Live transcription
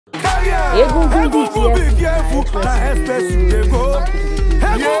Hi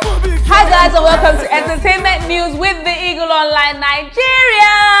guys and welcome to Entertainment News with the Eagle Online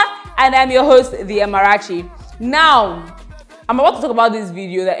Nigeria, and I'm your host, the Amarachi. Now, I'm about to talk about this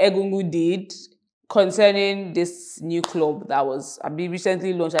video that Egungun did concerning this new club that was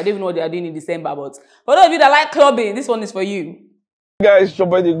recently launched. I don't even know what they are doing in December, but for those of you that like clubbing, this one is for you. Hey guys, it's your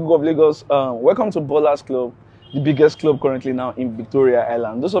boy the Egungun of Lagos. Welcome to Ballr's Club, the biggest club currently now in Victoria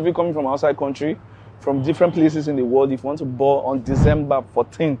Island. Those of you coming from outside country, from different places in the world, if you want to ball on December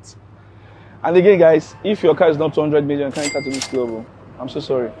 14th. And again guys, if your car is not up to 100 million, you can't enter to this club. I'm so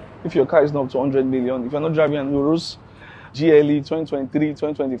sorry. If your car is not up to 100 million, if you're not driving an Urus, GLE 2023,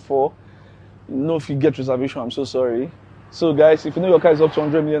 2024, if you get reservation, I'm so sorry. So guys, if you know your car is up to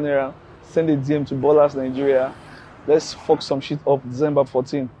 100 million naira, send a DM to Ballr's Nigeria. Let's fuck some shit up December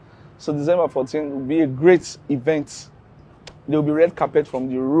 14th. So December 14th will be a great event. There will be red carpet from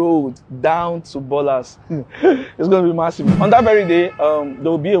the road down to Ballr's. It's going to be massive. On that very day, there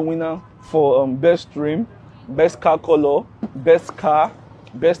will be a winner for best rim, best car color, best car,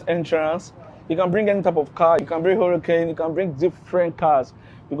 best entrance. You can bring any type of car. You can bring Hurricane. You can bring different cars.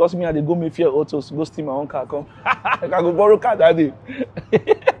 Because me and they go Mayfair Autos, go steal my own car. Come. I can go borrow car that day.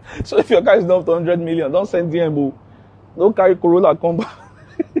 So if your car is not up to 100 million, don't send DM. Don't carry Corolla, come back.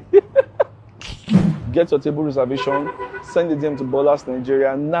 Get your table reservation. Send the DM to Ballr's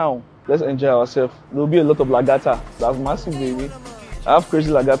Nigeria. Now, let's enjoy ourselves. There will be a lot of lagata. That's massive, baby. I have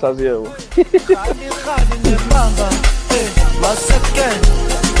crazy lagatas here.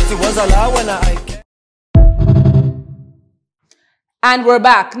 And we're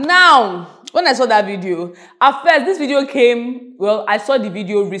back. Now, when I saw that video, at first this video came, well, I saw the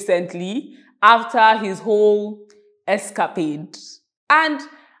video recently after his whole escapade. And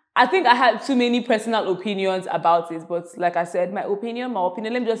I think I had too many personal opinions about it. But like I said, my opinion, let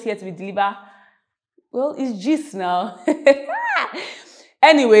me just here to be deliver. Well, it's gist now.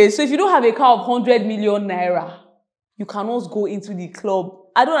 Anyway, so if you don't have a car of 100 million naira, you cannot go into the club.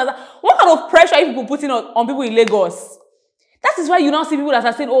 I don't understand. What kind of pressure are people putting on people in Lagos? That is why you now see people that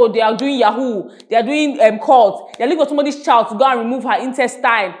are saying, oh, they are doing Yahoo, they are doing cult, they are looking for somebody's child to go and remove her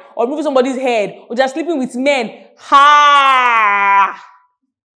intestine, or remove somebody's head, or they are sleeping with men. Ha!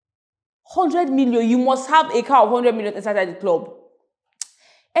 100 million, you must have a car of 100 million inside the club.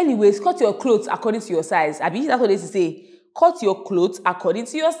 Anyways, cut your clothes according to your size. Abi, that's what they say. Cut your clothes according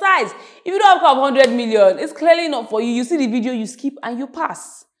to your size. If you don't have a car of 100 million, it's clearly not for you. You see the video, you skip and you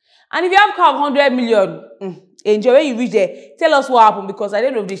pass. And if you have a car of 100 million, enjoy when you reach there. Tell us what happened, because at the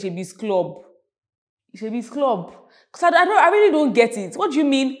end of the day, it should be his club. It should be his club. Because I really don't get it. What do you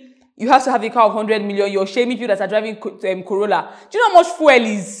mean you have to have a car of 100 million? You're shaming people that are driving Corolla. Do you know how much fuel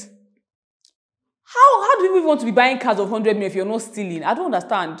is? How do people want to be buying cars of 100 million if you're not stealing? I don't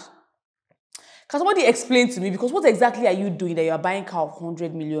understand. Can somebody explain to me? Because what exactly are you doing that you are buying a car of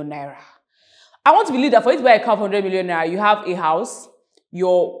 100 million naira? I want to believe that for you to buy a car of 100 million naira, you have a house,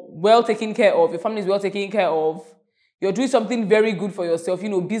 you're well taken care of, your family is well taken care of, you're doing something very good for yourself,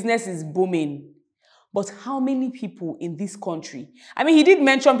 business is booming. But how many people in this country? I mean, he did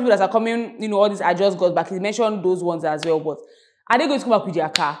mention people that are coming, all this I just got back. He mentioned those ones as well, but are they going to come back with their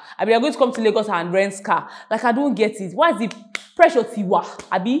car? I mean, they're going to come to Lagos and rent car. Like, I don't get it. Why is the pressure tiwa?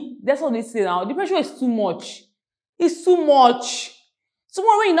 Abi, that's what they say now. The pressure is too much. It's too much.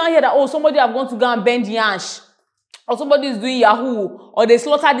 Tomorrow when you now hear that, oh, somebody have gone to go and bend the ash, or somebody is doing Yahoo, or they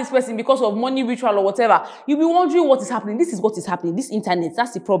slaughter this person because of money ritual or whatever, you'll be wondering what is happening. This is what is happening. This internet,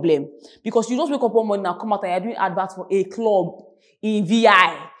 that's the problem. Because you just wake up one morning and come out and you're doing adverts for a club in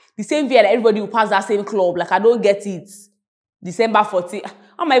VI. The same VI that everybody will pass that same club. Like, I don't get it. December 14th.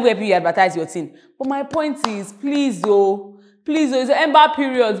 How am I even helping you advertise your thing? But my point is, please, it's an ember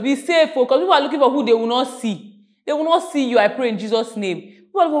period. Be safe, because people are looking for who they will not see. They will not see you, I pray in Jesus' name.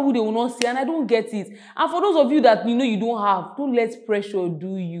 People are looking for who they will not see, and I don't get it. And for those of you that you don't have, don't let pressure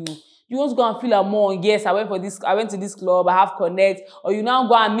do you. You just go and feel among, yes, I went to this club, I have connect, or you now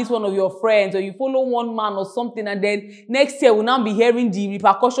go and meet one of your friends, or you follow one man or something, and then next year we'll now be hearing the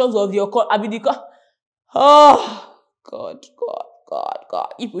repercussions of your oh. God.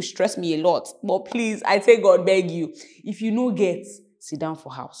 It will stress me a lot. But please, I say God beg you. If you no get, sit down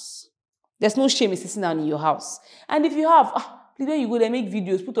for house. There's no shame in sitting down in your house. And if you have, please when you go there, make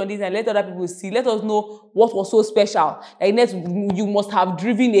videos, put on this and let other people see. Let us know what was so special. Like next, you must have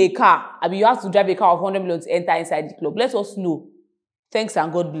driven a car. I mean, you have to drive a car of 100 million to enter inside the club. Let us know. Thanks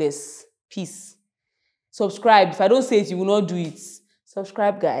and God bless. Peace. Subscribe. If I don't say it, you will not do it.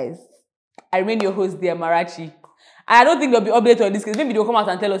 Subscribe, guys. I remain your host, the Amarachi. I don't think there'll be update on this case. Maybe they'll come out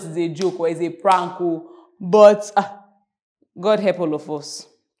and tell us it's a joke or it's a prank. But God help all of us.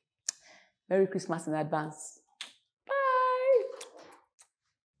 Merry Christmas in advance.